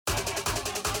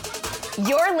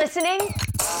You're listening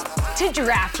to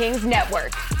DraftKings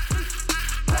Network.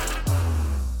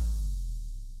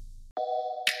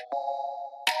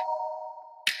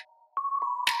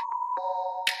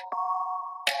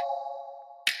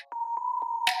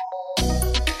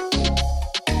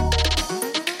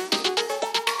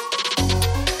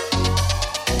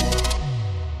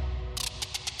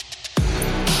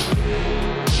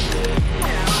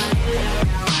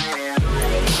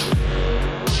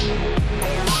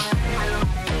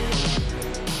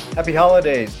 Happy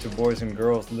holidays to boys and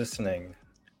girls listening.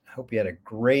 I hope you had a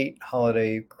great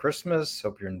holiday Christmas.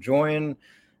 Hope you're enjoying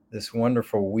this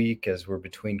wonderful week as we're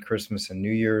between Christmas and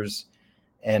New Year's,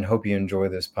 and hope you enjoy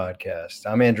this podcast.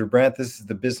 I'm Andrew Brandt. This is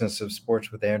the Business of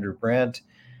Sports with Andrew Brandt.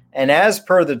 And as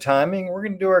per the timing, we're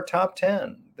going to do our top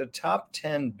 10, the top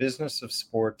 10 Business of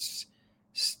Sports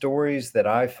stories that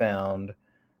I found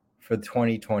for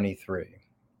 2023.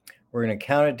 We're going to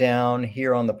count it down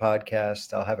here on the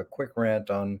podcast. I'll have a quick rant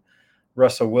on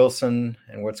Russell Wilson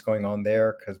and what's going on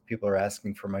there because people are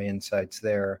asking for my insights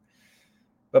there.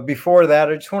 But before that,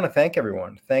 I just want to thank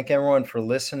everyone. Thank everyone for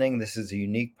listening. This is a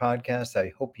unique podcast.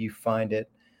 I hope you find it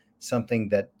something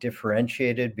that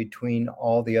differentiated between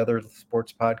all the other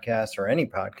sports podcasts or any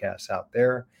podcasts out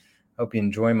there. Hope you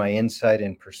enjoy my insight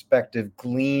and perspective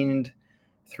gleaned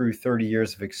through 30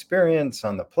 years of experience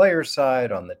on the player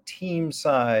side, on the team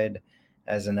side,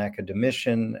 as an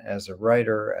academician, as a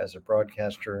writer, as a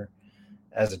broadcaster,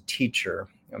 as a teacher.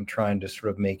 I'm trying to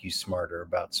sort of make you smarter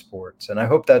about sports. And I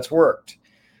hope that's worked.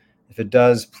 If it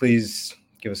does, please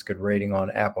give us a good rating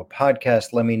on Apple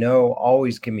Podcasts. Let me know.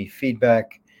 Always give me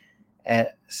feedback.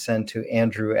 Send to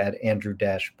Andrew at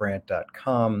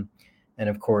andrew-brandt.com. And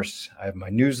of course, I have my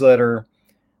newsletter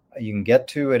you can get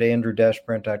to at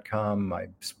andrew-brandt.com, my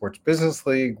Sports Business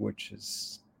League, which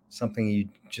is something you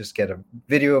just get a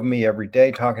video of me every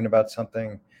day talking about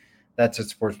something. That's at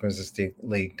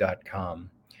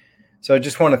sportsbusinessleague.com. So I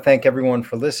just want to thank everyone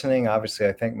for listening. Obviously,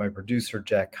 I thank my producer,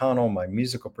 Jack Connell, my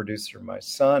musical producer, my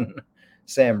son,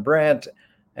 Sam Brandt,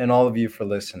 and all of you for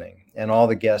listening, and all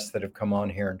the guests that have come on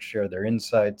here and shared their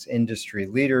insights, industry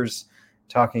leaders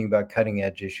talking about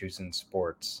cutting-edge issues in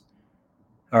sports.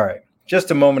 All right.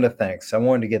 Just a moment of thanks. I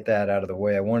wanted to get that out of the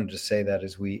way. I wanted to say that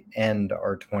as we end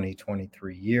our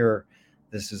 2023 year.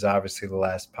 This is obviously the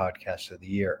last podcast of the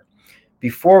year.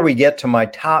 Before we get to my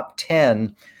top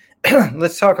 10,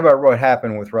 let's talk about what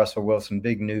happened with Russell Wilson.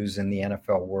 Big news in the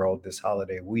NFL world this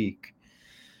holiday week.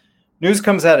 News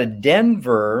comes out of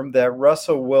Denver that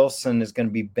Russell Wilson is going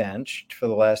to be benched for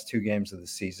the last 2 games of the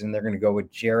season. They're going to go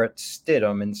with Jarrett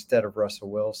Stidham instead of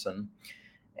Russell Wilson.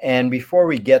 And before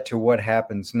we get to what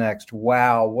happens next,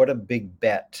 wow, what a big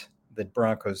bet that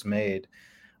Broncos made.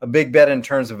 A big bet in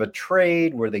terms of a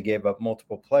trade where they gave up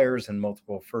multiple players and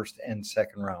multiple first and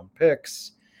second round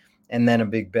picks. And then a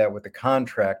big bet with the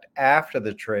contract after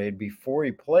the trade before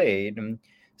he played. In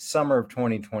summer of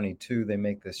 2022, they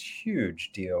make this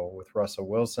huge deal with Russell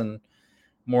Wilson.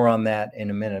 More on that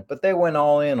in a minute. But they went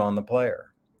all in on the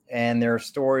player. And there are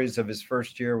stories of his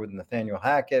first year with Nathaniel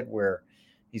Hackett where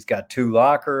he's got 2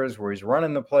 lockers, where he's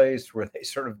running the place, where they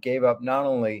sort of gave up not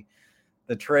only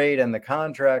the trade and the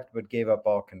contract, but gave up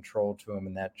all control to him.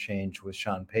 And that changed with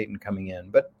Sean Payton coming in.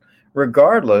 But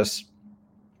regardless,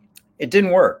 it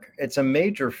didn't work. It's a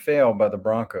major fail by the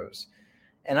Broncos.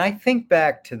 And I think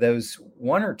back to those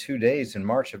 1 or 2 days in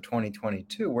March of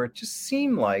 2022, where it just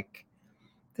seemed like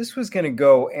this was going to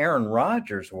go Aaron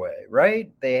Rodgers' way,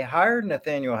 right? They hired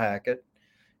Nathaniel Hackett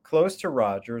close to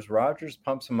Rodgers. Rodgers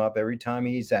pumps him up every time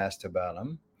he's asked about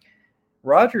him.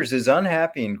 Rodgers is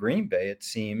unhappy in Green Bay, it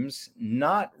seems,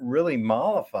 not really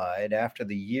mollified after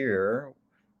the year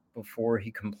before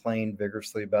he complained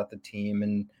vigorously about the team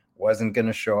and wasn't going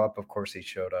to show up. Of course, he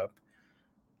showed up.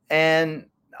 And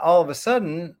all of a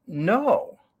sudden,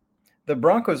 no, the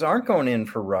Broncos aren't going in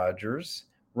for Rodgers.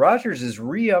 Rodgers is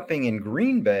re-upping in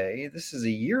Green Bay. This is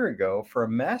a year ago for a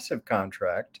massive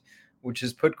contract, which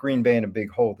has put Green Bay in a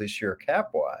big hole this year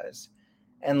cap-wise.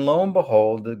 And lo and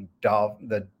behold,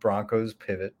 the Broncos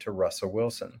pivot to Russell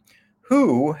Wilson,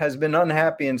 who has been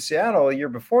unhappy in Seattle a year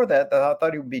before that. I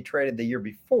thought he would be traded the year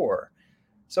before.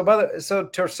 So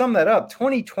to sum that up,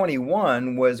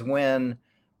 2021 was when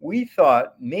we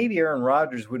thought maybe Aaron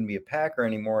Rodgers wouldn't be a Packer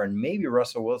anymore and maybe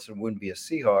Russell Wilson wouldn't be a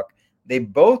Seahawk. They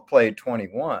both played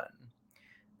 21.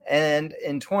 And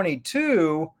in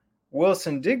 22,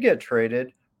 Wilson did get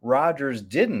traded. Rodgers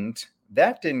didn't.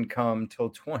 That didn't come till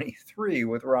 23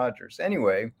 with Rodgers.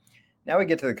 Anyway, now we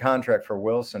get to the contract for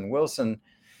Wilson. Wilson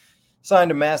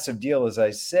signed a massive deal, as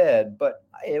I said, but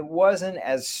it wasn't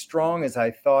as strong as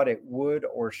I thought it would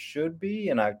or should be.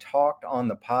 And I've talked on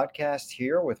the podcast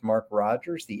here with Mark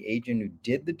Rogers, the agent who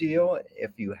did the deal.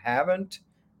 If you haven't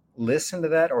listened to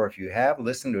that, or if you have,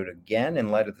 listened to it again in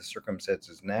light of the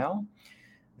circumstances now.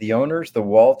 The owners, the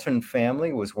Walton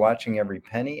family, was watching every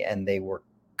penny, and they were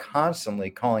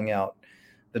constantly calling out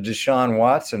the Deshaun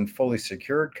Watson fully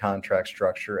secured contract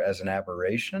structure as an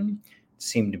aberration. It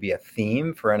seemed to be a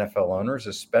theme for NFL owners,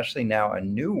 especially now a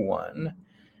new one.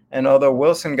 And although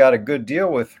Wilson got a good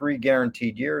deal with 3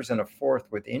 guaranteed years and a 4th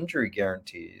with injury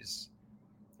guarantees,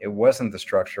 it wasn't the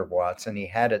structure of Watson. He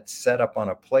had it set up on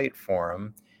a plate for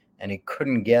him, and he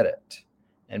couldn't get it.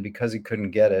 And because he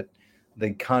couldn't get it,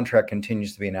 the contract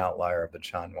continues to be an outlier of the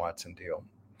Deshaun Watson deal.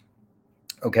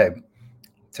 Okay,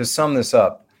 to sum this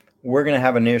up, we're going to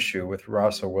have an issue with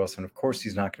Russell Wilson. Of course,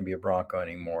 he's not going to be a Bronco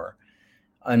anymore.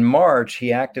 In March, he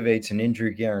activates an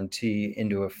injury guarantee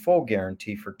into a full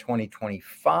guarantee for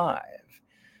 2025.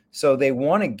 So they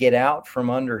want to get out from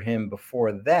under him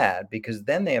before that, because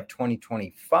then they have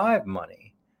 2025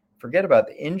 money. Forget about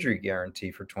the injury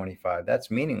guarantee for 25. That's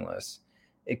meaningless.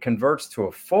 It converts to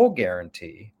a full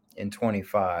guarantee in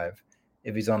 25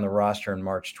 if he's on the roster in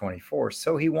March 24.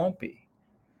 So he won't be,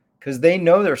 because they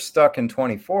know they're stuck in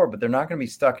 24, but they're not going to be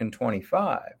stuck in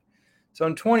 25. So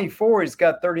in 24, he's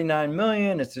got $39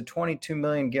 million. It's a $22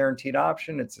 million guaranteed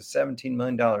option. It's a $17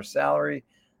 million salary.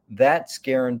 That's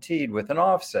guaranteed with an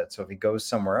offset. So if he goes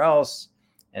somewhere else,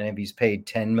 and if he's paid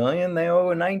 $10 million, they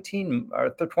owe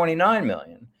 $29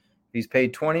 million. If he's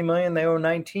paid $20 million, they owe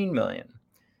 $19 million.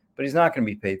 But he's not going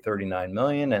to be paid $39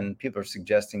 million, and people are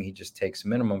suggesting he just takes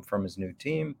minimum from his new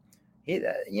team. It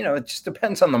just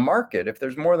depends on the market. If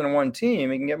there's more than one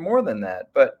team, he can get more than that.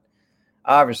 But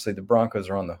obviously, the Broncos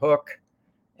are on the hook.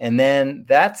 And then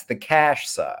that's the cash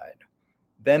side.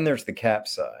 Then there's the cap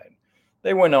side.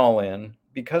 They went all in.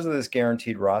 Because of this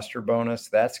guaranteed roster bonus,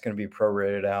 that's going to be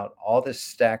prorated out. All this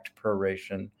stacked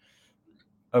proration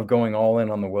of going all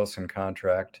in on the Wilson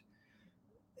contract.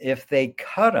 If they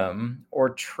cut him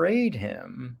or trade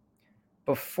him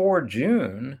before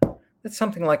June, that's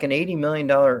something like an $80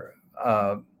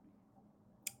 million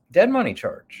dead money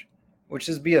charge, which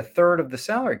is be a third of the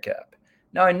salary cap.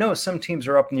 Now, I know some teams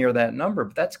are up near that number,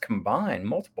 but that's combined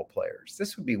multiple players.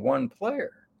 This would be one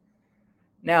player.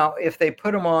 Now, if they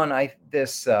put him on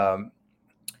this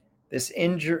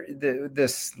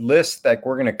list that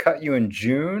we're going to cut you in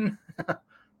June,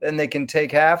 then they can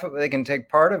take half of it. They can take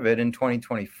part of it in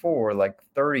 2024, like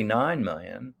 $39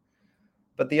 million.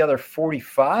 But the other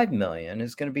 $45 million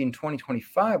is going to be in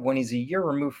 2025 when he's a year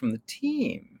removed from the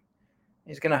team.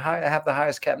 He's going to have the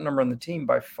highest cap number on the team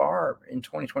by far in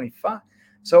 2025.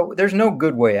 So there's no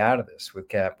good way out of this with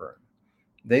cap room.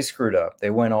 They screwed up.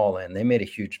 They went all in. They made a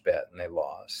huge bet and they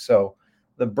lost. So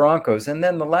the Broncos, and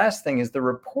then the last thing is the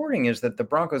reporting is that the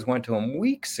Broncos went to him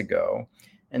weeks ago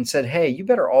and said, hey, you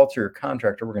better alter your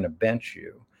contract or we're going to bench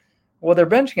you. Well, they're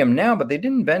benching him now, but they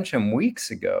didn't bench him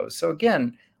weeks ago. So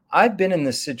again, I've been in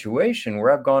this situation where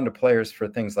I've gone to players for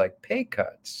things like pay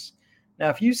cuts. Now,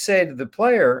 if you say to the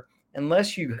player,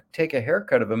 unless you take a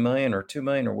haircut of $1 million or $2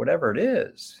 million or whatever it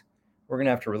is, we're going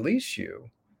to have to release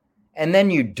you. And then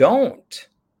you don't,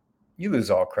 you lose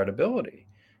all credibility.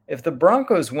 If the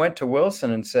Broncos went to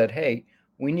Wilson and said, hey,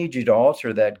 we need you to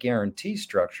alter that guarantee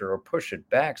structure or push it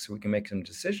back so we can make some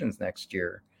decisions next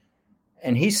year,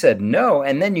 and he said no,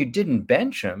 and then you didn't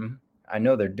bench him, I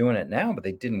know they're doing it now, but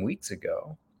they didn't weeks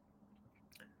ago.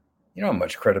 You know how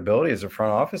much credibility as a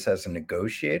front office as a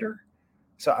negotiator?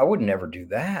 So I would never do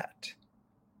that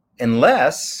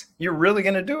unless you're really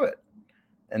going to do it.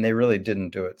 And they really didn't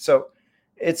do it. So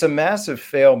it's a massive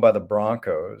fail by the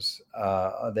Broncos.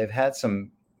 They've had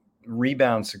some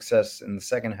rebound success in the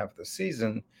second half of the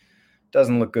season.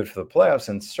 Doesn't look good for the playoffs,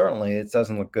 and certainly it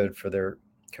doesn't look good for their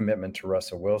commitment to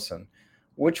Russell Wilson,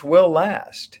 which will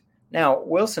last. Now,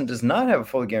 Wilson does not have a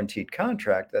fully guaranteed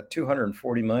contract. That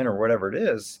 $240 million or whatever it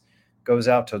is goes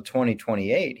out till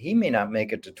 2028. He may not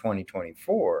make it to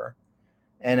 2024,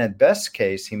 and at best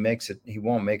case, he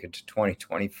won't make it to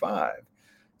 2025.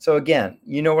 So again,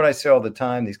 you know what I say all the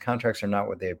time, these contracts are not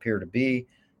what they appear to be.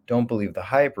 Don't believe the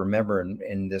hype. Remember,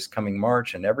 in this coming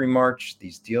March and every March,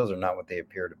 these deals are not what they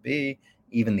appear to be.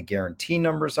 Even the guarantee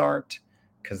numbers aren't,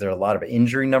 because there are a lot of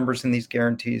injury numbers in these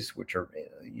guarantees, which are,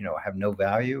 have no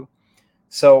value.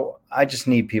 So I just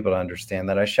need people to understand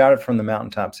that. I shout it from the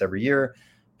mountaintops every year,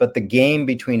 but the game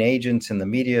between agents and the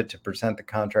media to present the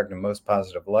contract in the most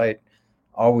positive light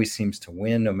always seems to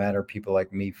win, no matter people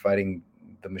like me fighting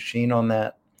the machine on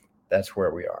that. That's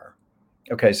where we are.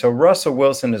 Okay, so Russell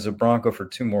Wilson is a Bronco for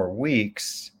 2 more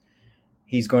weeks.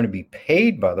 He's going to be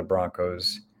paid by the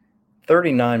Broncos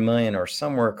 $39 million or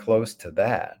somewhere close to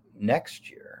that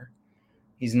next year.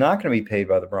 He's not going to be paid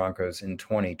by the Broncos in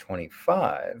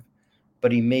 2025,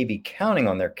 but he may be counting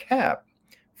on their cap,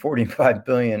 $45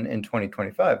 billion in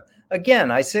 2025.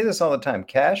 Again, I say this all the time.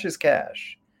 Cash is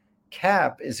cash.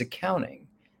 Cap is accounting,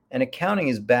 and accounting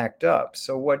is backed up.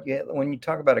 So when you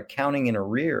talk about accounting in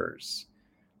arrears,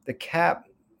 the cap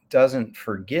doesn't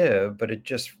forgive, but it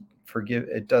just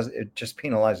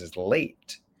penalizes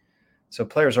late. So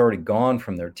players are already gone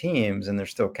from their teams and they're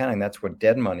still counting. That's what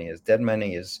dead money is. Dead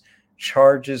money is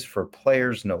charges for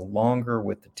players no longer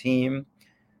with the team.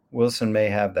 Wilson may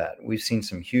have that. We've seen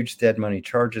some huge dead money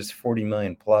charges, 40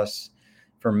 million plus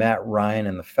for Matt Ryan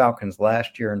and the Falcons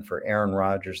last year and for Aaron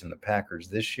Rodgers and the Packers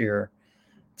this year.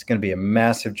 It's going to be a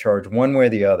massive charge one way or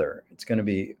the other. It's going to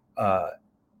be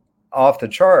off the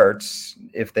charts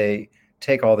if they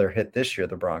take all their hit this year,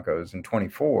 the Broncos, in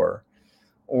 24,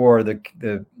 or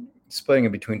the splitting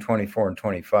it between 24 and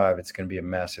 25, it's going to be a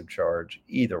massive charge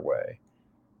either way.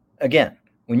 Again,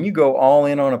 when you go all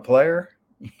in on a player,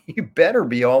 you better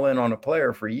be all in on a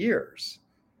player for years,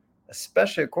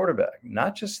 especially a quarterback,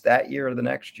 not just that year or the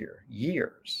next year,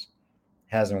 years.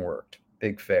 Hasn't worked.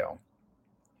 Big fail.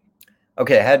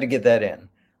 Okay, I had to get that in.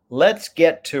 Let's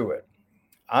get to it.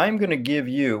 I'm going to give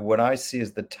you what I see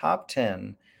as the top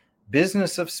 10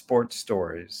 business of sports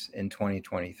stories in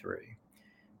 2023.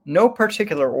 No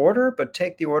particular order, but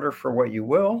take the order for what you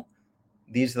will.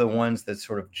 These are the ones that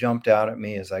sort of jumped out at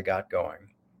me as I got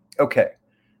going. Okay.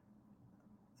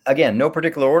 Again, no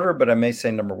particular order, but I may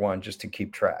say number one just to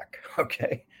keep track.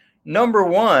 Okay. Number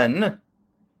one,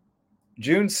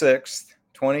 June 6th,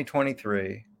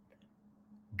 2023,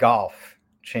 golf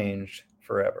changed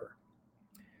forever.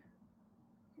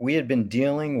 We had been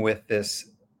dealing with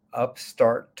this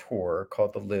upstart tour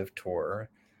called the LIV Tour,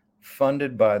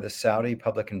 funded by the Saudi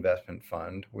Public Investment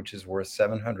Fund, which is worth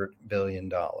 $700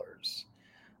 billion.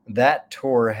 That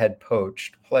tour had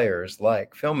poached players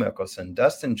like Phil Mickelson,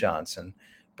 Dustin Johnson,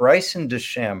 Bryson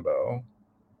DeChambeau,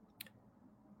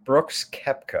 Brooks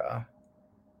Koepka,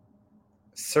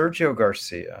 Sergio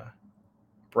Garcia,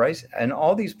 and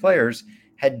all these players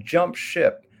had jumped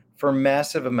ship for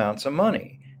massive amounts of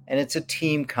money. And it's a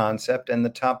team concept, and the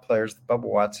top players, Bubba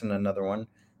Watson, another one,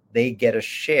 they get a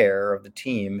share of the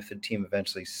team if the team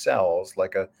eventually sells,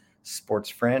 like a sports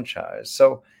franchise.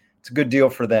 So it's a good deal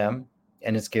for them,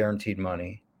 and it's guaranteed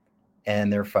money.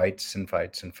 And there are fights and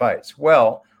fights and fights.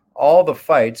 Well, all the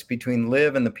fights between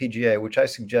LIV and the PGA, which I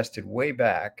suggested way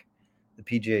back, the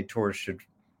PGA Tour should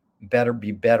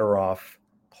be better off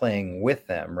playing with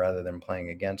them rather than playing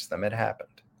against them. It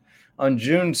happened. On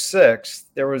June 6th,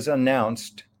 there was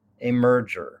announced a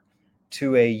merger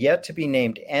to a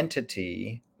yet-to-be-named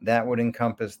entity that would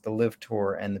encompass the LIV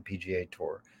Tour and the PGA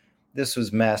Tour. This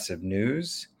was massive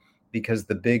news because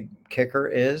the big kicker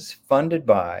is funded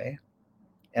by,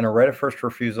 and a right of first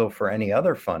refusal for any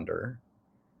other funder,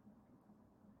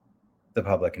 the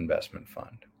Public Investment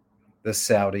Fund, the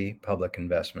Saudi Public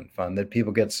Investment Fund, that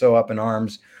people get so up in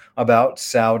arms about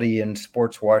Saudi and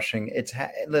sports washing.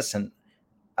 Listen,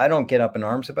 I don't get up in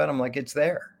arms about them, like it's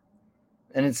there.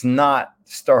 And it's not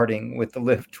starting with the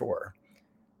LIV Tour.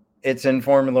 It's in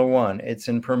Formula One. It's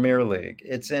in Premier League.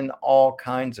 It's in all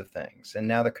kinds of things. And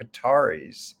now the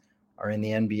Qataris are in the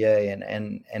NBA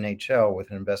and NHL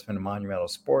with an investment in Monumental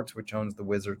Sports, which owns the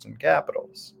Wizards and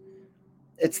Capitals.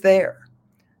 It's there.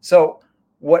 So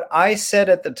what I said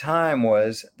at the time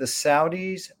was the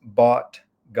Saudis bought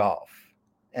golf.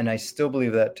 And I still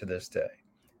believe that to this day.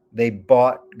 They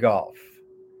bought golf.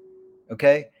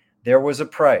 Okay? There was a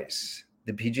price.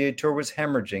 The PGA Tour was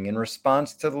hemorrhaging in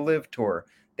response to the LIV Tour.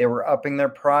 They were upping their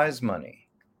prize money.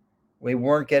 We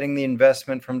weren't getting the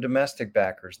investment from domestic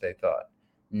backers, they thought.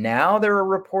 Now there are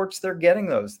reports they're getting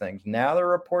those things. Now there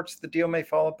are reports the deal may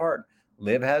fall apart.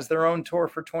 LIV has their own tour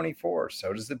for 24.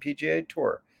 So does the PGA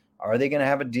Tour. Are they going to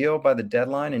have a deal by the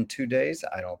deadline in 2 days?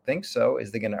 I don't think so.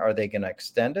 Are they going to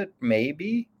extend it?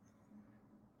 Maybe.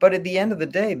 But at the end of the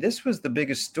day, this was the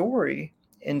biggest story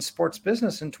in sports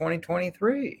business in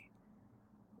 2023.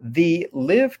 The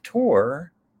LIV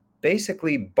Tour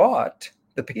basically bought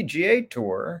the PGA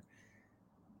Tour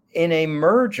in a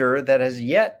merger that has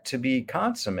yet to be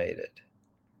consummated.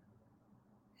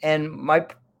 And my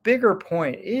bigger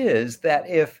point is that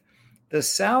if the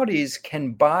Saudis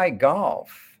can buy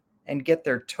golf and get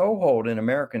their toehold in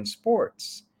American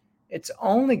sports, it's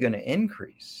only going to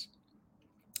increase.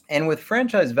 And with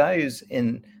franchise values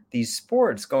in these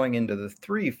sports going into the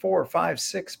 $3, $4, $5,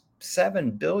 $6,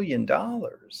 $7 billion,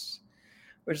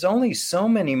 there's only so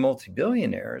many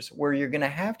multi-billionaires where you're going to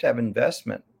have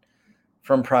investment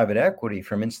from private equity,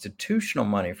 from institutional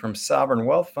money, from sovereign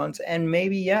wealth funds, and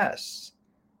maybe, yes,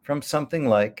 from something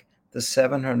like the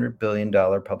 $700 billion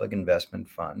public investment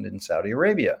fund in Saudi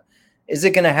Arabia. Is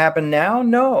it going to happen now?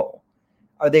 No.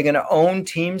 Are they going to own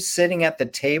teams sitting at the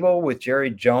table with Jerry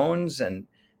Jones and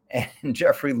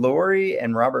Jeffrey Lurie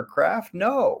and Robert Kraft?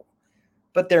 No.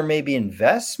 But there may be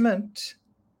investment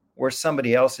where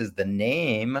somebody else is the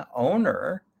name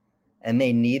owner and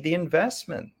they need the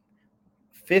investment.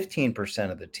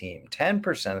 15% of the team,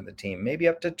 10% of the team, maybe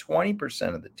up to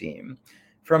 20% of the team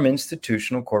from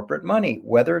institutional corporate money,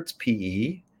 whether it's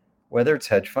PE, whether it's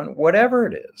hedge fund, whatever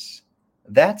it is.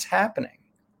 That's happening.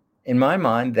 In my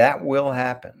mind, that will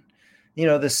happen.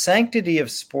 The sanctity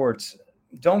of sports,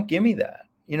 don't give me that.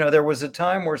 There was a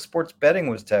time where sports betting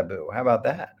was taboo. How about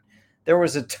that? There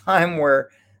was a time where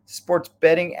sports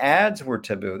betting ads were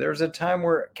taboo. There was a time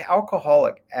where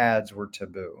alcoholic ads were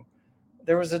taboo.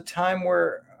 There was a time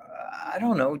where, I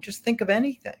don't know, just think of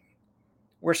anything,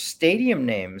 where stadium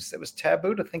names, it was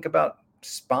taboo to think about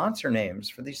sponsor names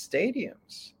for these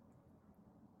stadiums.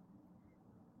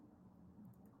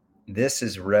 This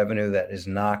is revenue that is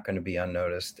not going to be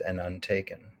unnoticed and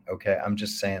untaken. Okay, I'm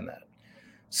just saying that.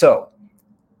 So,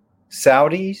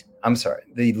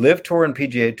 the LIV Tour and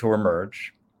PGA Tour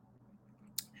merge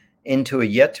into a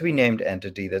yet to be named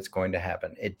entity that's going to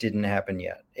happen. It didn't happen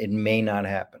yet. It may not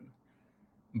happen.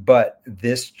 But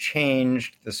this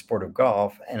changed the sport of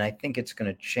golf, and I think it's going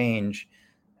to change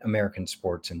American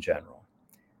sports in general.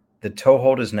 The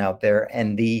toehold is now there,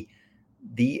 and the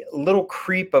little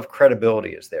creep of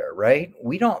credibility is there, right?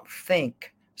 We don't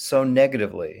think so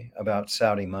negatively about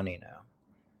Saudi money now.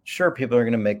 Sure, people are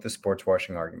going to make the sports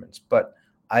washing arguments, but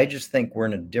I just think we're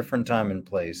in a different time and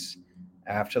place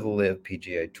after the LIV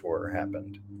PGA Tour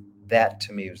happened. That,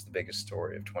 to me, was the biggest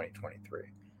story of 2023.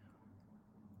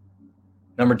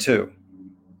 Number 2,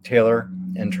 Taylor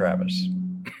and Travis.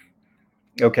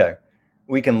 Okay,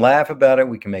 we can laugh about it.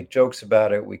 We can make jokes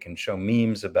about it. We can show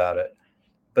memes about it.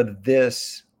 But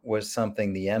this was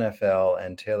something the NFL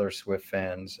and Taylor Swift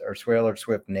fans, or Taylor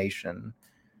Swift Nation,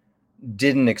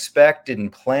 didn't expect,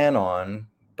 didn't plan on.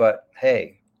 But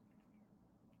hey,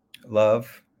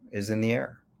 love is in the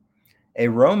air. A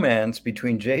romance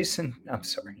between Travis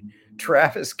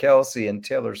Kelce and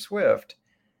Taylor Swift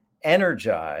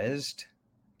energized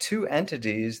two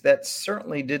entities that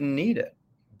certainly didn't need it,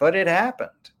 but it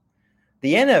happened.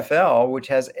 The NFL, which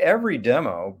has every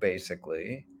demo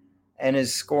basically, and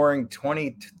is scoring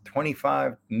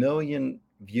 25 million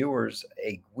viewers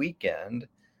a weekend,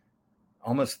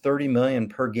 almost 30 million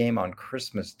per game on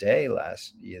Christmas Day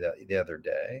the other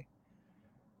day.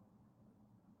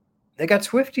 They got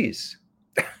Swifties.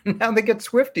 Now they get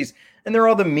Swifties. And there are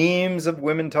all the memes of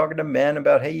women talking to men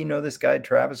about, hey, this guy,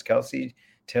 Travis Kelce,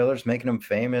 Taylor's making him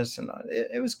famous. And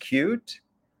it was cute.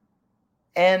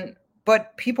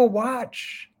 But people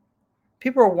watch.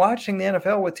 People are watching the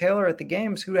NFL with Taylor at the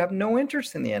games who have no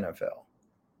interest in the NFL.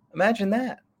 Imagine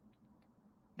that.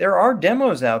 There are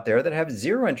demos out there that have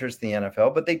zero interest in the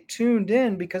NFL, but they tuned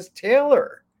in because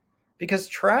Taylor, because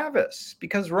Travis,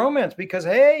 because romance, because,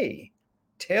 hey,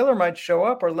 Taylor might show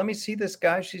up, or let me see this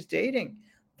guy she's dating.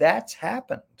 That's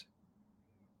happened.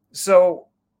 So,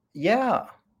 yeah,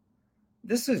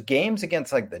 this is games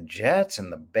against like the Jets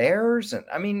and the Bears. And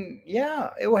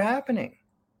it was happening.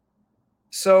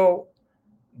 So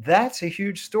that's a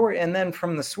huge story. And then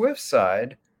from the Swift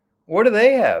side, what do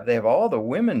they have? They have all the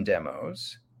women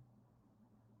demos.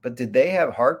 But did they have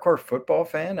Hardcore Football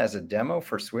Fan as a demo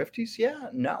for Swifties? Yeah,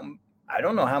 no, I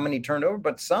don't know how many turned over,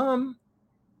 but some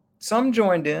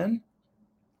joined in.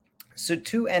 So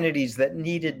two entities that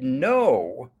needed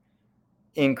no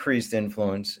increased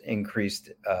influence,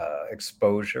 increased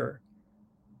exposure,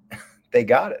 they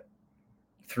got it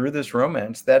through this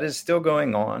romance that is still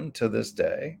going on to this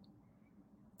day.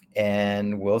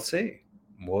 And we'll see.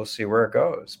 We'll see where it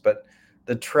goes. But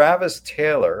the Travis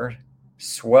Taylor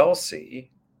Swelcy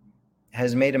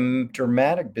has made a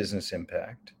dramatic business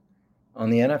impact on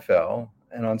the NFL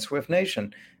and on Swift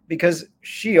Nation, because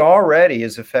she already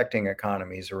is affecting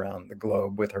economies around the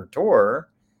globe with her tour,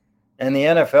 and the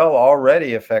NFL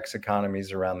already affects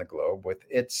economies around the globe with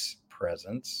its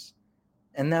presence.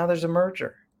 And now there's a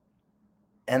merger.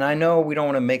 And I know we don't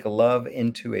want to make love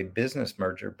into a business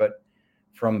merger, but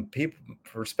from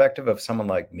perspective of someone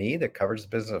like me that covers the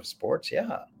business of sports,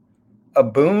 yeah, a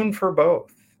boon for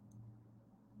both.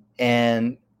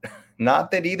 And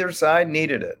not that either side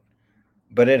needed it,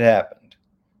 but it happened.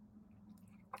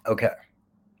 Okay,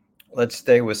 let's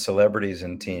stay with celebrities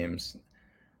and teams.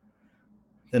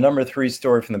 The number 3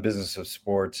 story from the business of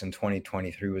sports in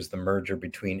 2023 was the merger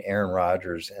between Aaron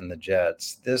Rodgers and the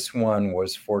Jets. This one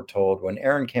was foretold when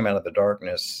Aaron came out of the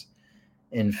darkness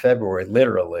in February,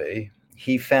 literally.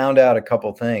 He found out a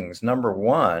couple things. Number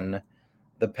one,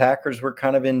 the Packers were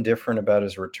kind of indifferent about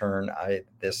his return.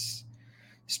 This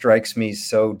strikes me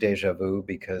so deja vu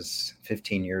because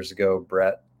 15 years ago,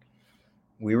 Brett,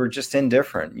 we were just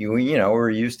indifferent. We were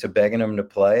used to begging him to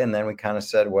play, and then we kind of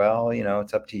said, well,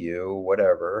 it's up to you,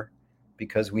 whatever,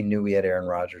 because we knew we had Aaron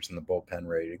Rodgers in the bullpen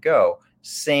ready to go.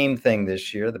 Same thing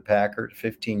this year. The Packers,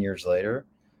 15 years later,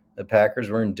 the Packers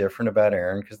were indifferent about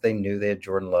Aaron because they knew they had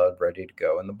Jordan Love ready to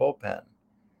go in the bullpen.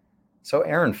 So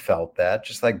Aaron felt that,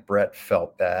 just like Brett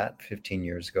felt that 15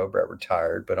 years ago. Brett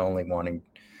retired, but only wanting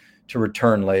to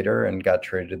return later and got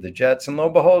traded to the Jets. And lo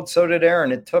and behold, so did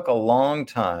Aaron. It took a long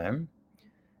time.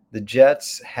 The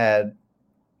Jets had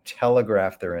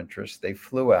telegraphed their interest. They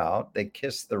flew out. They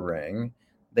kissed the ring.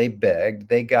 They begged.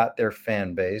 They got their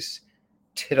fan base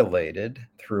titillated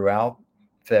throughout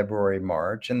February,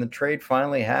 March, and the trade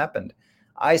finally happened.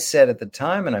 I said at the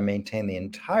time, and I maintained the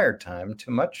entire time,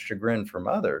 to much chagrin from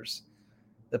others,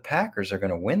 the Packers are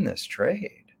going to win this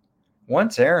trade.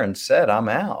 Once Aaron said, I'm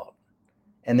out,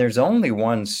 and there's only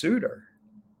one suitor.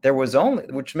 There was only,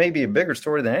 which may be a bigger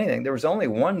story than anything, there was only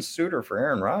one suitor for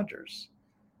Aaron Rodgers.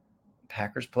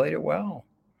 Packers played it well.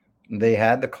 They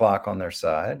had the clock on their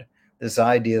side. This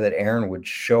idea that Aaron would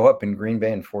show up in Green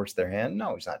Bay and force their hand,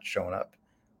 no, he's not showing up.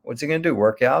 What's he going to do,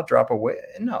 work out, drop away?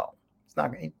 No, it's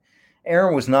not.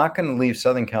 Aaron was not going to leave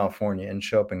Southern California and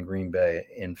show up in Green Bay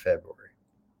in February.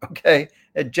 Okay?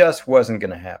 It just wasn't going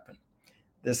to happen.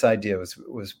 This idea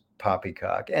was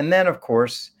poppycock. And then, of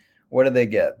course, what did they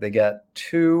get? They got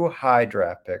 2 high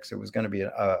draft picks. It was going to be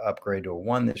an upgrade to a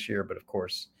 1 this year, but of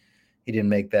course, he didn't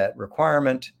make that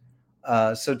requirement.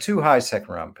 So 2 high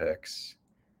second-round picks.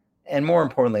 And more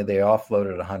importantly, they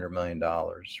offloaded $100 million,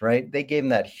 right? They gave him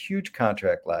that huge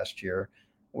contract last year,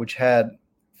 which had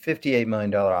 $58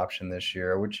 million option this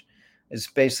year, which is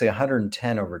basically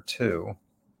 110 over 2.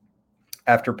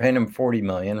 After paying him $40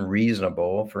 million,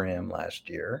 reasonable for him last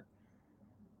year.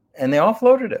 And they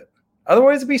offloaded it.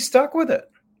 Otherwise, they'd be stuck with it,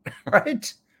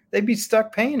 right? They'd be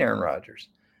stuck paying Aaron Rodgers.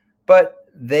 But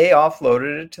they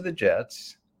offloaded it to the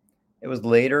Jets. It was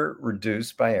later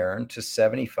reduced by Aaron to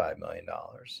 $75 million.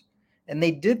 And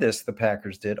they did this, the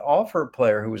Packers did, all for a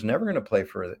player who was never going to play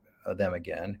for them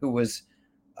again, who was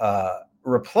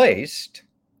replaced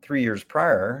 3 years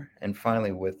prior and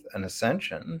finally with an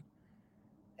ascension,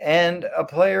 and a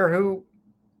player who,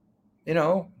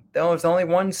 there was only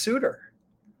one suitor.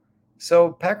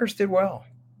 So Packers did well.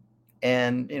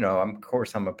 And, of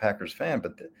course, I'm a Packers fan,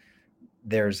 but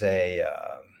there's a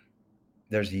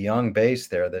young base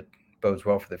there that bodes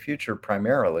well for the future,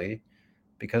 primarily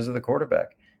because of the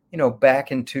quarterback.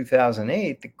 Back in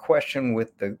 2008, the question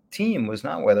with the team was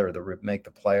not whether to make the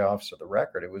playoffs or the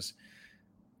record. It was,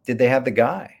 did they have the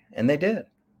guy? And they did.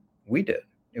 We did.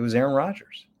 It was Aaron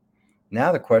Rodgers.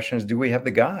 Now the question is, do we have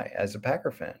the guy as a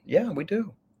Packer fan? Yeah, we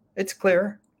do. It's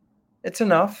clear. It's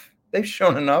enough. They've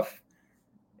shown enough.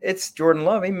 It's Jordan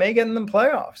Love. He may get in the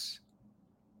playoffs.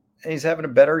 And he's having a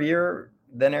better year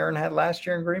than Aaron had last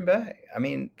year in Green Bay. I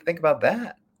mean, think about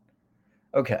that.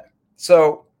 Okay,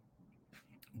 so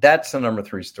that's the number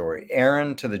 3 story.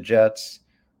 Aaron to the Jets.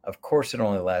 Of course, it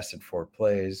only lasted 4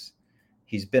 plays.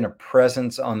 He's been a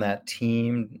presence on that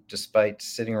team despite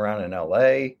sitting in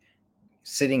LA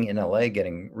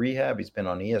getting rehab. He's been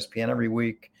on ESPN every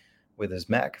week with his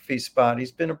McAfee spot.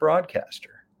 He's been a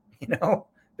broadcaster.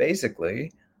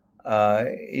 Basically,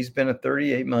 he's been a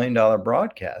 $38 million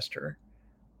broadcaster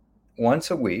once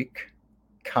a week,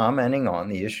 commenting on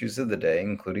the issues of the day,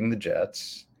 including the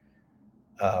Jets,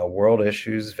 world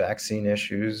issues, vaccine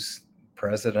issues,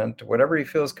 president, whatever he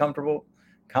feels comfortable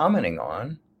commenting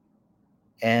on.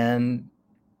 And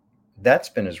that's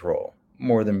been his role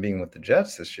more than being with the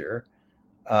Jets this year.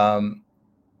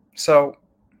 So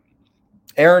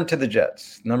Aaron to the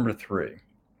Jets, number 3.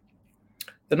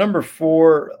 The number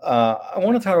 4, I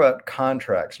want to talk about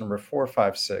contracts, number 4,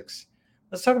 5, 6.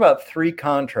 Let's talk about 3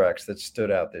 contracts that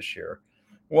stood out this year.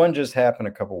 One just happened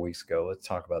a couple weeks ago. Let's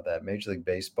talk about that. Major League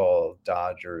Baseball,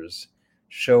 Dodgers,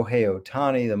 Shohei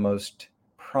Ohtani, the most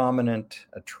prominent,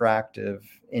 attractive,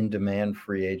 in-demand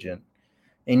free agent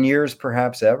in years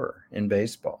perhaps ever in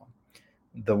baseball.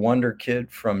 The wonder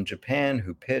kid from Japan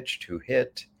who pitched, who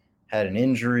hit, had an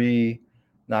injury,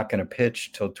 not going to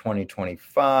pitch till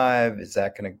 2025. Is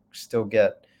that going to still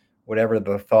get whatever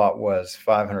the thought was,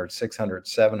 $500, $600,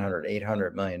 $700,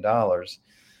 $800 million?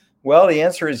 Well, the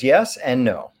answer is yes and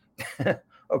no.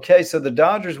 Okay, so the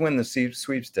Dodgers win the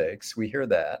sweepstakes. We hear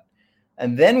that.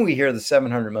 And then we hear the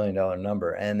 $700 million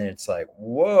number, and it's like,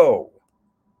 whoa,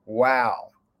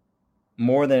 wow.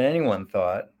 More than anyone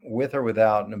thought, with or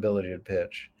without an ability to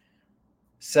pitch.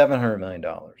 $700 million.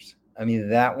 I mean,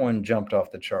 that one jumped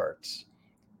off the charts.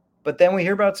 But then we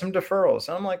hear about some deferrals.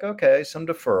 And I'm like, okay, some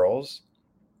deferrals.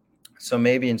 So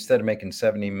maybe instead of making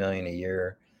 $70 million a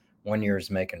year, 1 year is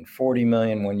making $40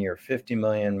 million, 1 year $50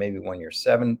 million, maybe 1 year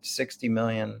 $60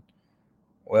 million.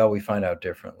 Well, we find out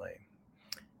differently.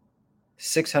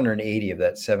 680 of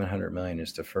that 700 million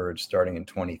is deferred starting in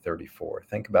 2034.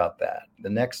 Think about that.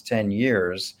 The next 10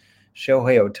 years,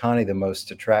 Shohei Ohtani, the most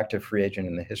attractive free agent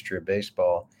in the history of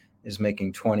baseball, is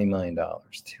making $20 million,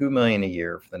 $2 million a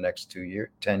year for the next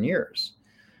 10 years.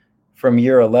 From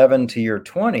year 11 to year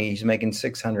 20, he's making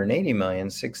 680 million,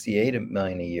 68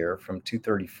 million a year from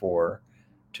 234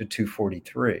 to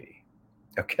 243.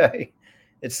 Okay.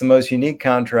 It's the most unique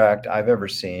contract I've ever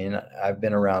seen. I've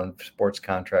been around sports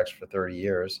contracts for 30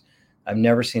 years. I've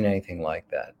never seen anything like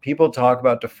that. People talk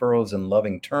about deferrals in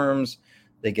loving terms.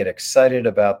 They get excited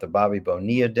about the Bobby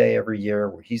Bonilla Day every year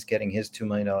where he's getting his $2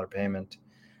 million payment.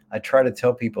 I try to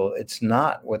tell people it's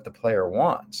not what the player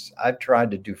wants. I've tried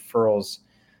to do deferrals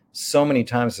so many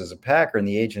times as a Packer, and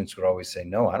the agents would always say,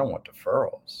 no, I don't want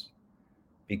deferrals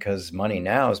because money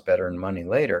now is better than money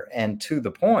later. And to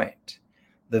the point,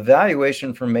 the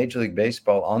valuation from Major League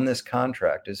Baseball on this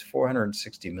contract is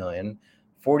 $460 million,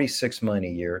 $46 million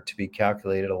a year to be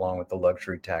calculated along with the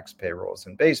luxury tax payrolls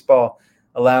in baseball,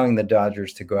 allowing the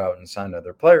Dodgers to go out and sign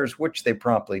other players, which they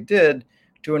promptly did,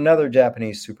 to another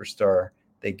Japanese superstar.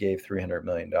 They gave $300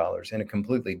 million in a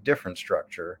completely different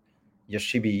structure.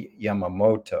 Yoshibi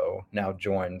Yamamoto now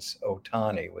joins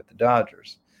Ohtani with the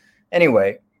Dodgers.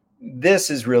 Anyway, this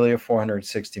is really a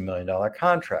 $460 million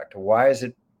contract. Why is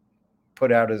it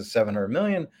put out as $700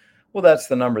 million? Well, that's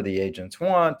the number the agents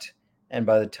want. And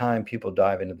by the time people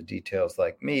dive into the details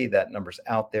like me, that number's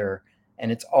out there.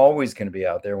 And it's always going to be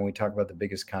out there. When we talk about the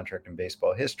biggest contract in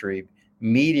baseball history,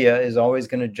 media is always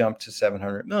going to jump to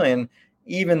 $700 million,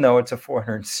 even though it's a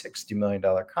 $460 million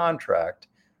contract,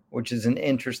 which is an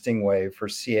interesting way for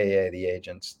CAA, the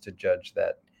agents, to judge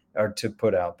that or to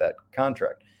put out that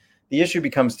contract. The issue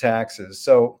becomes taxes.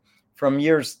 So from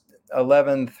years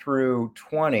 11 through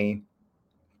 20,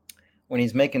 when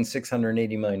he's making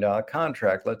 $680 million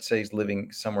contract, let's say he's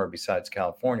living somewhere besides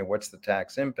California, what's the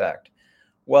tax impact?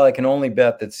 Well, I can only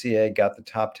bet that CAA got the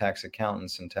top tax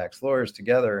accountants and tax lawyers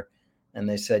together, and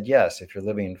they said, yes, if you're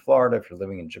living in Florida, if you're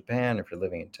living in Japan, if you're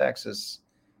living in Texas,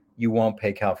 you won't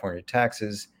pay California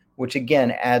taxes, which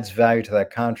again adds value to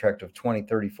that contract of $20,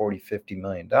 $30, $40, $50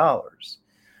 million.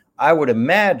 I would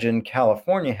imagine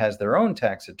California has their own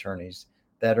tax attorneys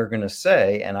that are going to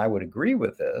say, and I would agree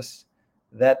with this,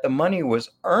 that the money was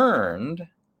earned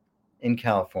in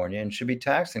California and should be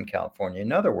taxed in California.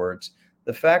 In other words,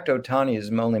 the fact Ohtani is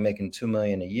only making $2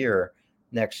 million a year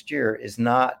next year is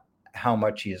not how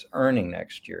much he is earning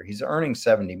next year. He's earning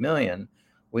 $70 million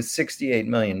with $68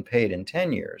 million paid in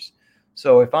 10 years.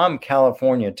 So if I'm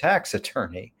California tax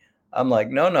attorney, I'm like,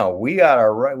 no, we got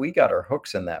our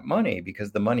hooks in that money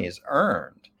because the money is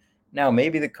earned. Now,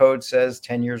 maybe the code says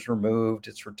 10 years removed,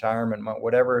 it's retirement,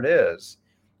 whatever it is.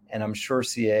 And I'm sure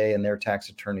CA and their tax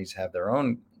attorneys have their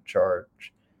own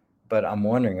charge, but I'm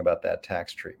wondering about that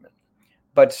tax treatment.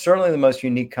 But certainly the most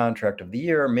unique contract of the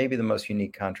year, maybe the most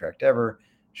unique contract ever.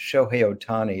 Shohei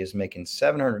Ohtani is making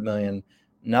 $700 million,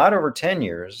 not over 10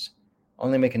 years,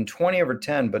 only making 20 over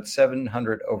 10, but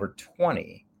 700 over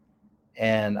 20.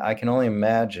 And I can only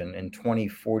imagine in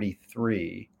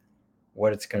 2043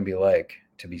 what it's going to be like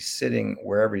to be sitting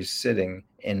wherever he's sitting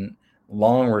in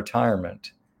long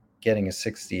retirement, getting a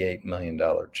 $68 million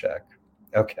check.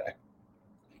 Okay.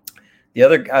 The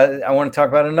other, I want to talk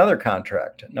about another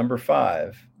contract, number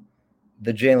 5,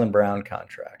 the Jaylen Brown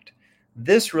contract.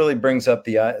 This really brings up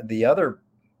the other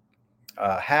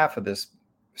half of this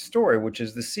story, which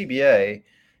is the CBA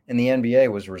and the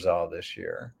NBA was resolved this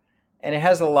year. And it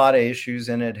has a lot of issues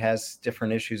in it. It has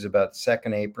different issues about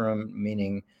second apron,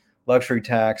 meaning luxury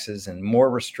taxes and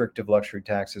more restrictive luxury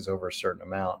taxes over a certain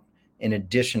amount, in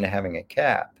addition to having a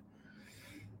cap.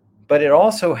 But it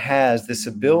also has this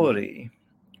ability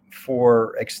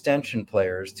for extension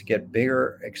players to get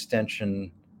bigger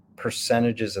extension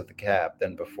percentages of the cap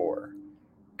than before.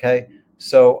 Okay.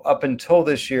 So up until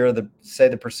this year, the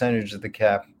percentage of the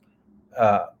cap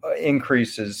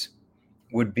increases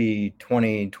would be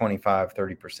 20, 25,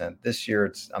 30%. This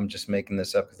year, I'm just making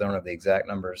this up because I don't have the exact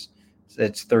numbers.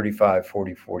 It's 35,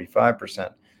 40,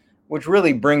 45%, which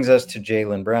really brings us to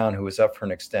Jaylen Brown, who was up for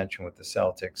an extension with the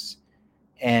Celtics.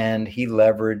 And he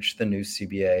leveraged the new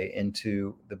CBA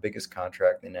into the biggest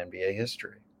contract in NBA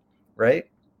history, right?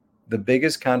 the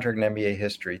biggest contract in NBA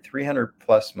history,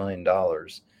 $300+ million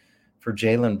for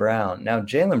Jaylen Brown. Now,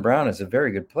 Jaylen Brown is a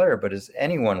very good player, but as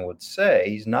anyone would say,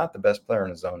 he's not the best player on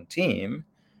his own team.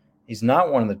 He's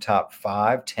not one of the top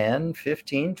 5, 10,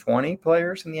 15, 20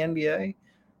 players in the NBA,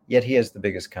 yet he has the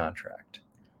biggest contract.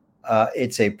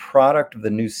 It's a product of the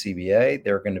new CBA.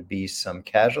 There are going to be some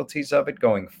casualties of it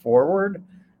going forward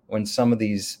when some of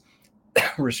these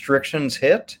restrictions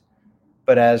hit.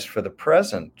 But as for the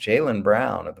present, Jaylen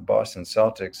Brown of the Boston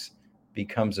Celtics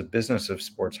becomes a Business of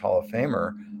Sports Hall of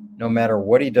Famer no matter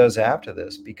what he does after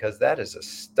this, because that is a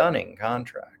stunning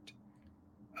contract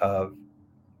of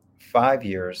 5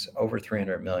 years, over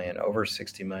 $300 million, over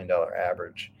 $60 million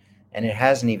average. And it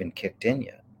hasn't even kicked in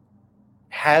yet.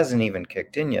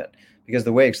 Because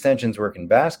the way extensions work in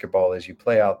basketball is you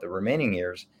play out the remaining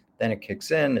years, then it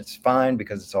kicks in. It's fine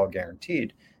because it's all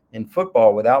guaranteed. In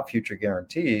football, without future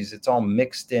guarantees, it's all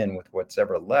mixed in with what's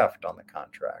ever left on the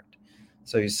contract.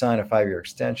 So you sign a 5-year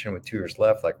extension with 2 years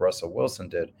left, like Russell Wilson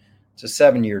did. It's a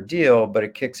 7-year deal, but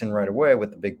it kicks in right away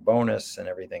with the big bonus and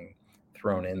everything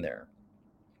thrown in there.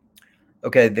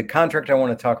 Okay, the contract I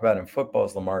want to talk about in football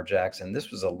is Lamar Jackson.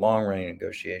 This was a long-running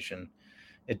negotiation.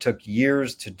 It took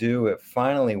years to do. It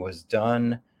finally was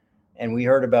done. And we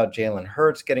heard about Jalen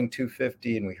Hurts getting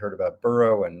 $250, and we heard about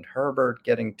Burrow and Herbert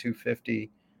getting $250.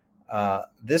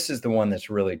 This is the one that's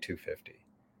really $250,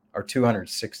 or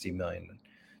 $260 million.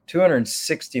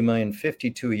 $260 million,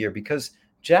 52 a year, because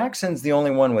Jackson's the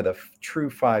only one with a true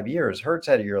 5 years. Hurts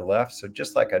had a year left. So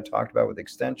just like I talked about with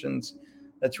extensions,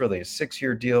 that's really a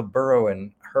 6-year deal. Burrow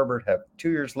and Herbert have 2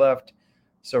 years left.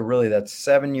 So really that's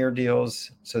 7-year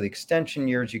deals. So the extension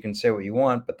years, you can say what you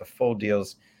want, but the full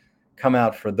deals come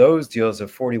out for those deals of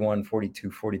 41,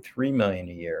 42, 43 million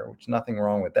a year, which nothing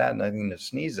wrong with that, nothing to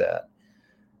sneeze at.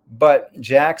 But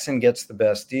Jackson gets the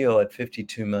best deal at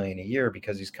 $52 million a year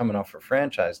because he's coming off a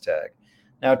franchise tag.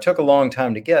 Now, it took a long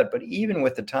time to get, but even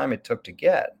with the time it took to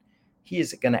get, he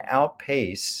is going to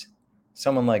outpace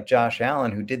someone like Josh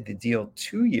Allen, who did the deal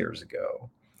 2 years ago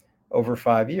over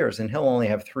 5 years, and he'll only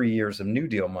have 3 years of new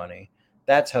deal money.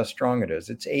 That's how strong it is.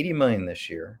 It's $80 million this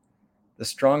year, the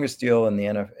strongest deal in the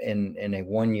in a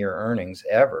 1-year earnings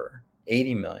ever,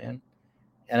 $80 million.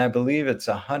 And I believe it's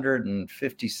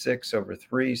 156 over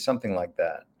 3, something like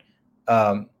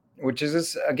that, which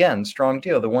is, again, strong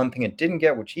deal. The one thing it didn't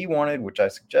get, which he wanted, which I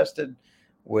suggested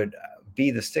would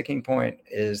be the sticking point,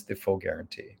 is the full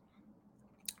guarantee.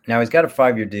 Now, he's got a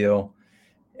 5-year deal.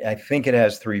 I think it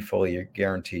has 3 fully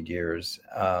guaranteed years.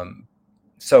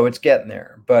 So it's getting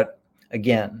there. But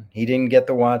again, he didn't get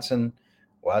the Watson.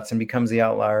 Watson becomes the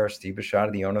outlier. Steve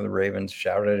Bisciotti, the owner of the Ravens,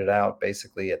 shouted it out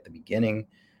basically at the beginning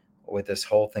with this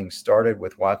whole thing started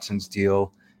with Watson's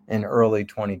deal in early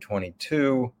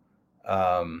 2022.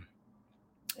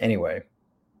 Anyway,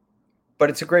 but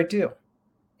it's a great deal.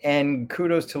 And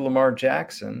kudos to Lamar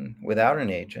Jackson without an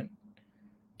agent,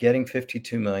 getting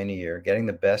 $52 million a year, getting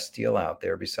the best deal out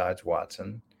there besides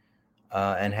Watson,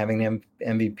 and having an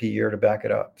MVP year to back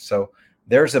it up. So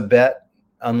there's a bet,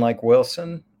 unlike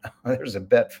Wilson, there's a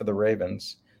bet for the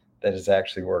Ravens that has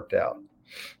actually worked out.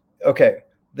 Okay,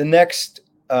 the next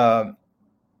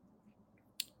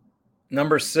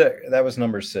number 6, that was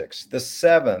number 6. The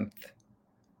 7th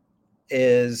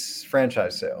is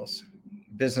franchise sales,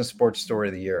 business sports story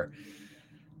of the year.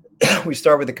 We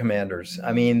start with the Commanders.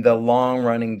 I mean, the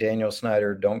long-running Daniel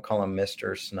Snyder, don't call him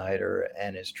Mr. Snyder,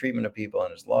 and his treatment of people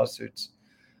and his lawsuits.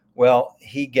 Well,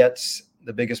 he gets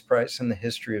the biggest price in the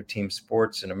history of team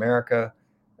sports in America,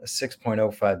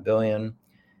 $6.05 billion.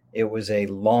 It was a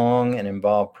long and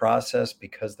involved process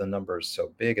because the number is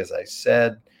so big. As I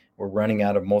said, we're running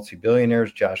out of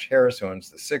multi-billionaires. Josh Harris, who owns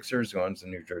the Sixers, who owns the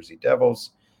New Jersey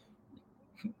Devils,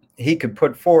 he could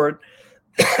put forward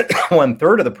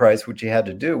 1/3 of the price, which he had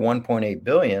to do, $1.8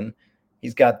 billion.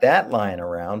 He's got that lying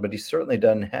around, but he certainly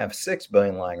doesn't have $6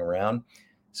 billion lying around.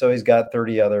 So he's got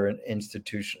 30 other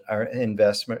institution or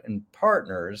investment and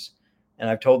partners. And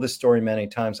I've told this story many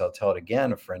times. I'll tell it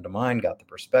again. A friend of mine got the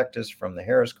prospectus from the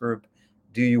Harris Group.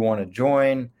 Do you want to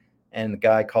join? And the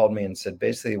guy called me and said,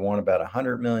 basically, he want about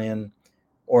 $100 million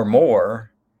or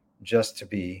more just to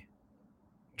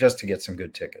get some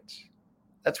good tickets.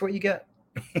 That's what you get.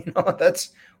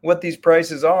 That's what these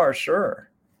prices are,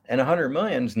 sure. And $100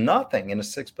 million is nothing in a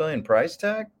 $6 billion price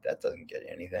tag. That doesn't get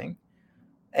anything.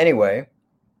 Anyway,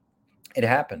 it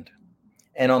happened.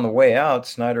 And on the way out,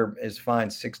 Snyder is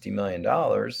fined $60 million,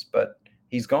 but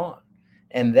he's gone.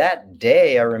 And that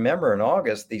day, I remember in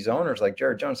August, these owners like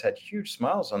Jerry Jones had huge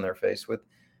smiles on their face with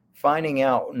finding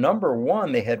out, number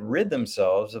one, they had rid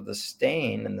themselves of the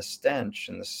stain and the stench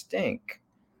and the stink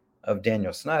of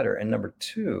Daniel Snyder. And number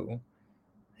two,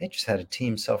 They just had a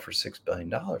team sell for $6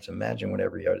 billion. Imagine what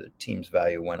every other team's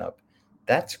value went up.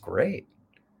 That's great.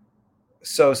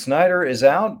 So Snyder is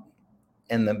out,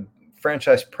 and the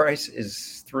franchise price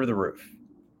is through the roof.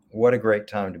 What a great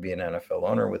time to be an NFL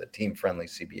owner with a team-friendly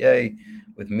CBA,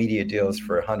 with media deals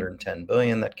for $110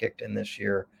 billion that kicked in this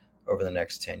year over the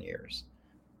next 10 years.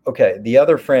 Okay, the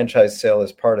other franchise sale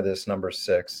as part of this, number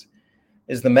 6,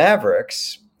 is the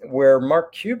Mavericks, where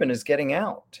Mark Cuban is getting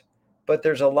out. But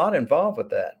there's a lot involved with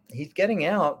that. He's getting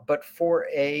out, but for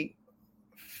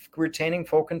retaining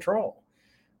full control.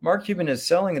 Mark Cuban is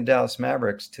selling the Dallas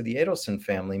Mavericks to the Adelson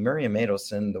family. Miriam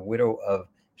Adelson, the widow of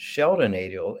Sheldon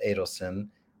Adelson,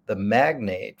 the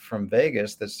magnate from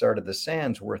Vegas that started the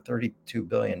Sands, worth $32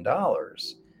 billion.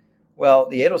 Well,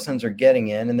 the Adelsons are getting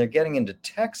in, and they're getting into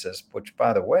Texas, which,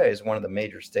 by the way, is one of the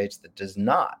major states that does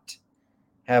not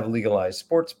have legalized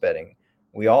sports betting.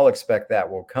 We all expect that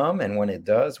will come, and when it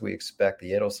does, we expect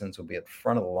the Adelsons will be at the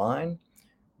front of the line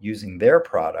using their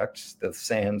products, the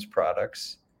Sands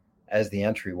products, as the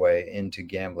entryway into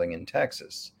gambling in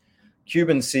Texas.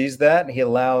 Cuban sees that. He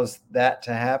allows that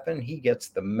to happen. He gets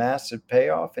the massive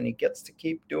payoff, and he gets to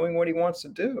keep doing what he wants to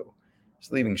do.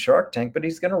 He's leaving Shark Tank, but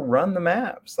he's going to run the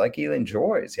Mavs like he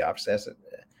enjoys. He obviously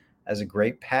has a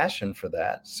great passion for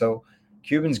that. So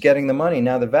Cuban's getting the money.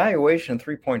 Now, the valuation,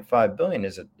 $3.5 billion,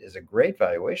 is a great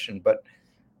valuation, but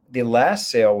the last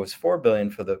sale was $4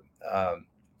 billion for the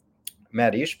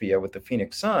Matt Ishbia with the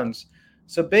Phoenix Suns.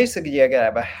 So basically, you got to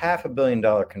have a $500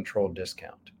 million controlled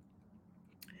discount.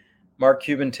 Mark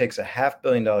Cuban takes a $500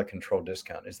 million controlled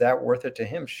discount. Is that worth it to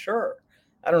him? Sure.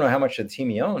 I don't know how much of the team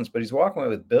he owns, but he's walking away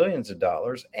with billions of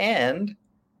dollars, and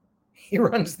he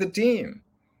runs the team.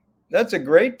 That's a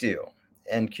great deal.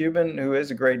 And Cuban, who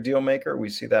is a great deal maker, we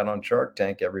see that on Shark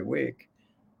Tank every week,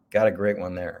 got a great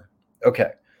one there.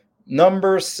 Okay,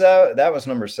 number 7. That was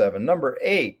number 7. Number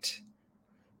 8.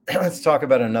 Let's talk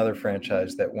about another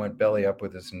franchise that went belly up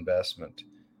with this investment.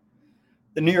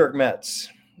 The New York Mets.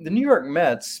 The New York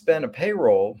Mets spent a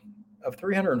payroll of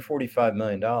 $345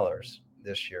 million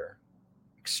this year.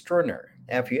 Extraordinary.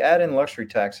 And if you add in luxury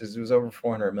taxes, it was over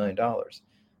 $400 million.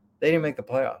 They didn't make the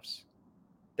playoffs.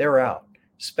 They were out.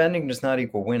 Spending does not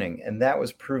equal winning, and that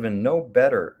was proven no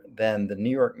better than the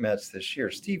New York Mets this year.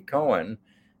 Steve Cohen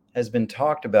has been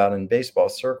talked about in baseball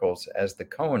circles as the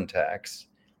Cohen tax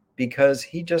because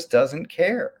he just doesn't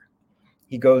care.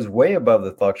 He goes way above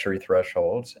the luxury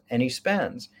thresholds, and he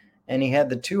spends. And he had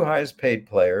the 2 highest paid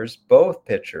players, both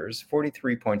pitchers,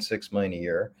 $43.6 million a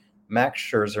year, Max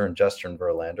Scherzer and Justin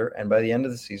Verlander, and by the end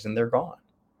of the season, they're gone.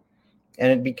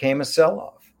 And it became a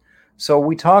sell-off. So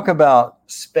we talk about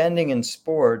spending in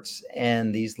sports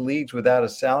and these leagues without a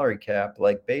salary cap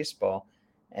like baseball,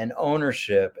 and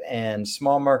ownership and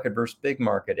small market versus big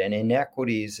market and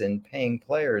inequities in paying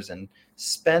players and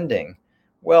spending.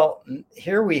 Well,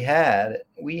 here we had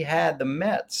the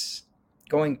Mets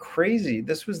going crazy.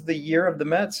 This was the year of the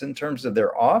Mets in terms of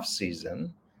their off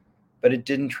season, but it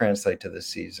didn't translate to the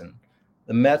season.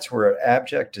 The Mets were an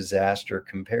abject disaster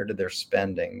compared to their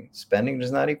spending. Spending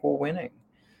does not equal winning.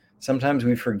 Sometimes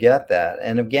we forget that.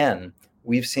 And again,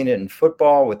 we've seen it in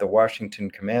football with the Washington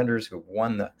Commanders, who've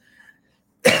won the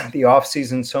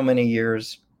offseason so many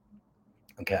years.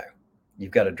 Okay,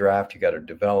 you've got to draft, you've got to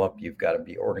develop, you've got to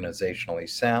be organizationally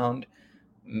sound.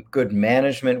 Good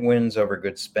management wins over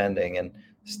good spending, and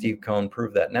Steve Cohen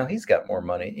proved that. Now he's got more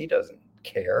money. He doesn't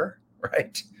care,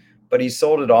 right? But he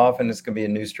sold it off, and it's going to be a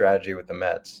new strategy with the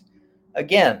Mets.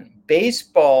 Again,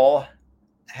 baseball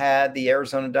had the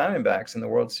Arizona Diamondbacks in the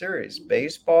World Series.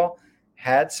 Baseball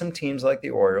had some teams like the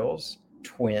Orioles,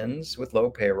 Twins with low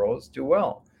payrolls do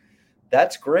well.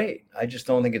 That's great. I just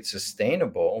don't think it's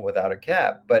sustainable without a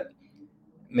cap. But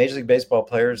Major League Baseball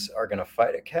players are going to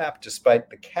fight a cap, despite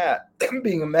the cap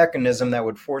being a mechanism that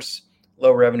would force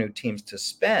low revenue teams to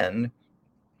spend.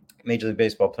 Major League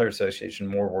Baseball Players Association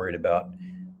more worried about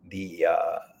the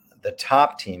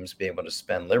top teams being able to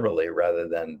spend liberally rather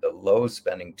than the low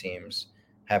spending teams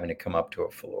having to come up to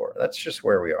a floor. That's just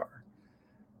where we are.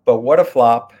 But what a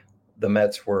flop the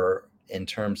Mets were in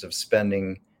terms of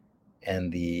spending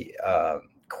and the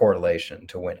correlation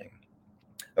to winning.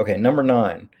 Okay, number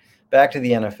 9. Back to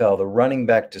the NFL, the running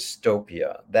back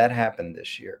dystopia. That happened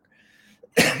this year.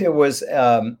 It was,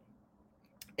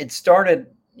 it started,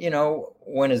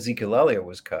 when Ezekiel Elliott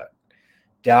was cut.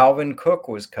 Dalvin Cook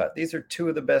was cut. These are 2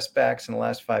 of the best backs in the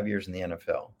last 5 years in the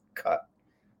NFL. Cut.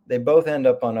 They both end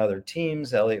up on other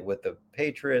teams, Elliott with the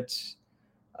Patriots,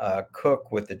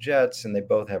 Cook with the Jets, and they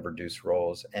both have reduced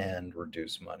roles and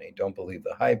reduced money. Don't believe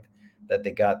the hype that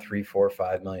they got $3, $4,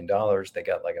 $5 million. They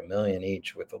got like $1 million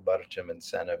each with a bunch of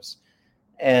incentives.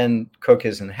 And Cook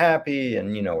isn't happy,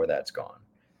 and you know where that's gone.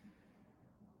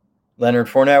 Leonard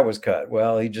Fournette was cut.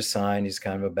 Well, he just signed. He's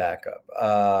kind of a backup.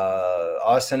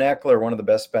 Austin Eckler, one of the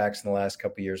best backs in the last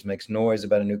couple of years, makes noise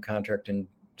about a new contract in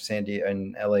San Diego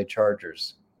and LA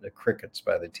Chargers. The crickets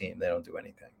by the team. They don't do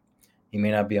anything. He may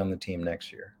not be on the team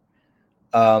next year.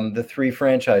 The three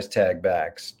franchise tag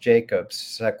backs, Jacobs,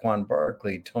 Saquon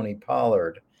Barkley, Tony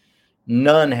Pollard,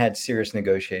 none had serious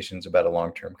negotiations about a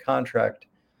long-term contract.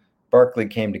 Barkley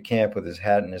came to camp with his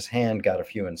hat in his hand, got a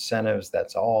few incentives.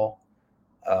 That's all.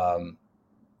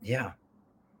 Yeah.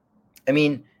 I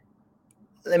mean,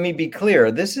 let me be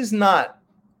clear. This is not,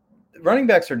 running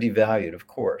backs are devalued, of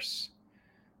course,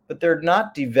 but they're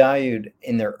not devalued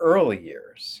in their early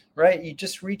years, right? You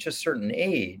just reach a certain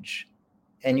age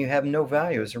and you have no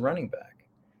value as a running back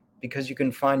because you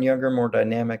can find younger, more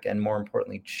dynamic, and more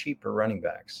importantly, cheaper running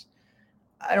backs.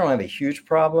 I don't have a huge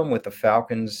problem with the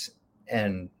Falcons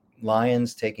and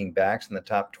Lions taking backs in the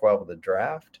top 12 of the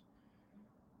draft,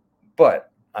 but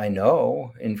I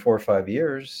know in 4 or 5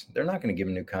 years, they're not going to give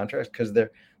them new contracts because the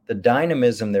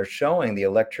dynamism they're showing, the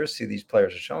electricity these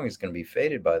players are showing is going to be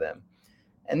faded by them.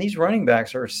 And these running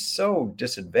backs are so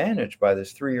disadvantaged by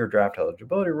this 3-year draft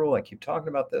eligibility rule. I keep talking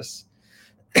about this.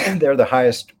 They're the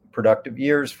highest productive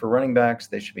years for running backs.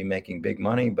 They should be making big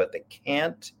money, but they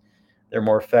can't. They're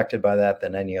more affected by that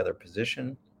than any other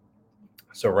position.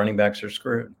 So running backs are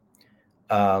screwed.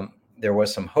 There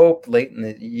was some hope late in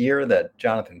the year that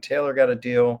Jonathan Taylor got a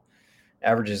deal,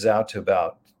 averages out to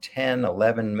about 10,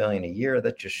 11 million a year.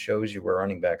 That just shows you where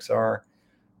running backs are.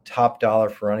 Top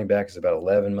dollar for running back is about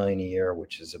 11 million a year,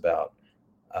 which is about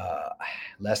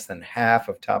less than half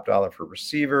of top dollar for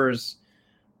receivers,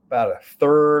 about a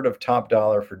third of top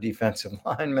dollar for defensive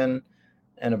linemen,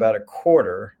 and about a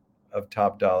quarter of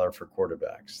top dollar for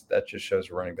quarterbacks. That just shows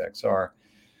where running backs are.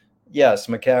 Yes,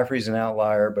 McCaffrey's an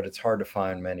outlier, but it's hard to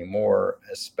find many more,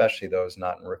 especially those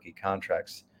not in rookie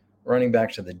contracts. Running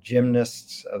backs are the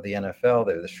gymnasts of the NFL.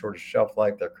 They're the shortest shelf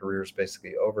life. Their career is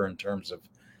basically over in terms of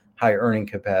high earning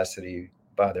capacity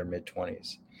by their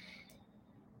mid-20s.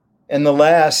 And the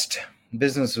last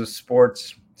business of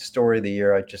sports story of the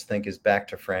year, I just think, is back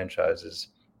to franchises.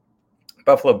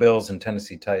 Buffalo Bills and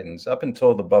Tennessee Titans. Up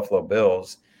until the Buffalo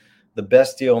Bills, the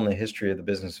best deal in the history of the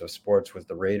business of sports was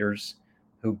the Raiders,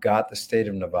 who got the state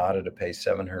of Nevada to pay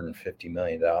 $750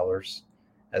 million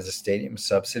as a stadium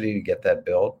subsidy to get that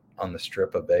built on the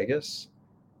Strip of Vegas.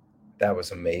 That was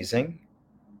amazing.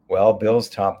 Well, Bills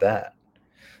topped that.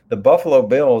 The Buffalo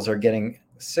Bills are getting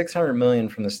 $600 million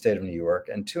from the state of New York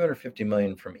and $250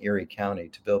 million from Erie County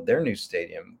to build their new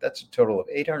stadium. That's a total of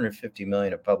 $850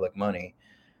 million of public money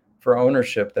for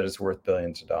ownership that is worth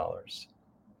billions of dollars.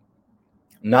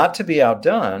 Not to be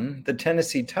outdone, the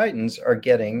Tennessee Titans are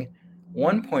getting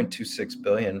 $1.26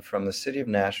 billion from the city of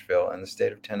Nashville and the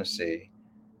state of Tennessee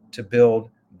to build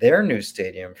their new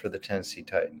stadium for the Tennessee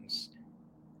Titans.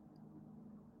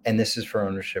 And this is for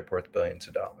ownership worth billions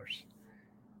of dollars.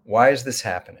 Why is this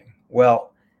happening?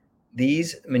 Well,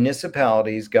 these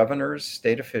municipalities, governors,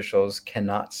 state officials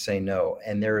cannot say no.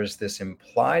 And there is this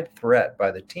implied threat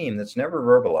by the team that's never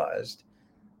verbalized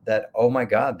that, oh my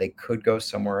God, they could go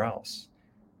somewhere else.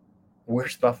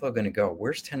 Where's Buffalo going to go?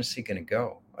 Where's Tennessee going to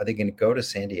go? Are they going to go to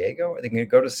San Diego? Are they going to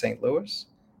go to St. Louis,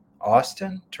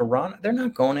 Austin, Toronto? They're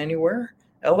not going anywhere.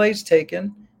 LA's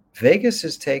taken. Vegas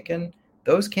is taken.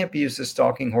 Those can't be used as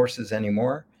stalking horses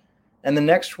anymore. And the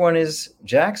next one is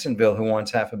Jacksonville, who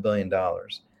wants $500 million.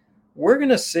 We're going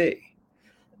to see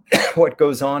what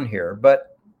goes on here.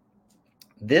 But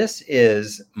this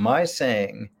is my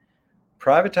saying,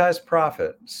 privatize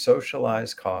profit,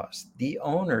 socialize cost. The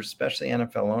owners, especially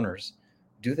NFL owners,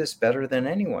 do this better than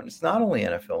anyone. It's not only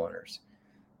NFL owners.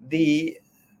 The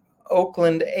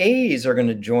Oakland A's are going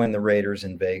to join the Raiders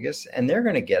in Vegas, and they're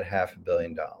going to get $500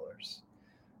 million.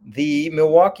 The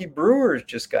Milwaukee Brewers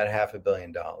just got $500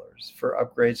 million for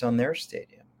upgrades on their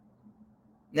stadium.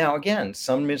 Now, again,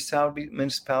 some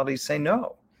municipalities say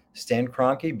no. Stan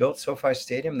Kroenke built SoFi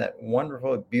Stadium, that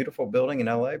wonderful, beautiful building in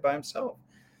LA by himself.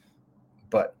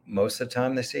 But most of the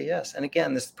time they say yes. And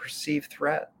again, this perceived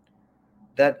threat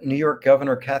that New York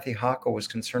Governor Kathy Hochul was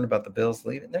concerned about the Bills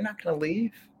leaving. They're not going to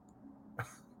leave.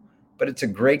 But it's a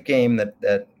great game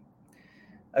that,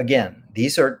 again,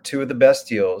 these are two of the best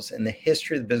deals in the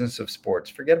history of the business of sports.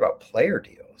 Forget about player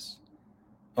deals.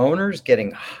 Owners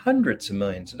getting hundreds of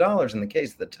millions of dollars. In the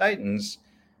case of the Titans,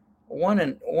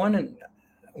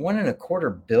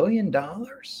 $1.25 billion.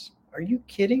 Are you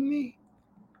kidding me?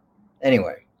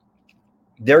 Anyway,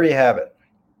 there you have it.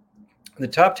 The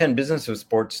top 10 business of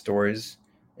sports stories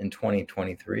in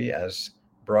 2023, as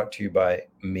brought to you by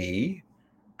me,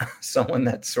 someone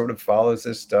that sort of follows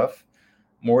this stuff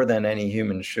more than any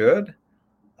human should.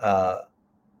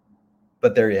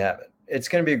 But there you have it. it's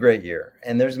going to be a great year,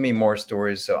 and there's going to be more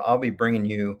stories. So I'll be bringing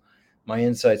you my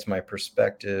insights, my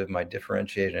perspective, my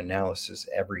differentiated analysis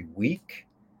every week.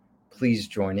 Please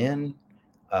join in,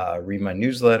 read my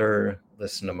newsletter,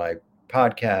 listen to my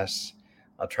podcasts.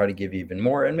 I'll try to give you even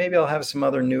more, and maybe I'll have some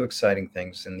other new exciting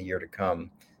things in the year to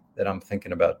come that I'm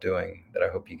thinking about doing that I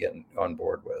hope you get on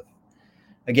board with.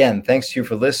 Again, thanks to you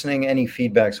for listening. Any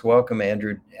feedback's welcome.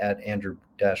 Andrew at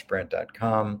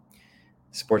andrew-brandt.com,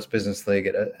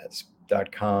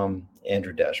 sportsbusinessleague.com,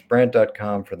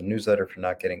 andrew-brandt.com for the newsletter if you're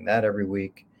not getting that every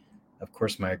week. Of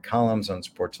course, my columns on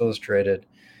Sports Illustrated.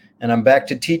 And I'm back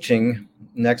to teaching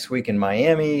next week in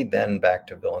Miami, then back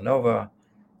to Villanova.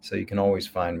 So you can always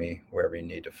find me wherever you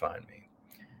need to find me.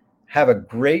 Have a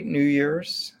great New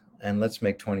Year's, and let's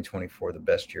make 2024 the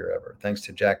best year ever. Thanks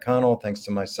to Jack Connell. Thanks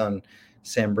to my son,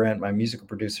 Sam Brandt, my musical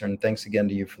producer. And thanks again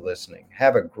to you for listening.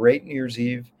 Have a great New Year's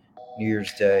Eve, New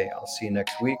Year's Day. I'll see you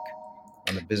next week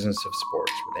on The Business of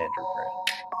Sports with Andrew Brandt.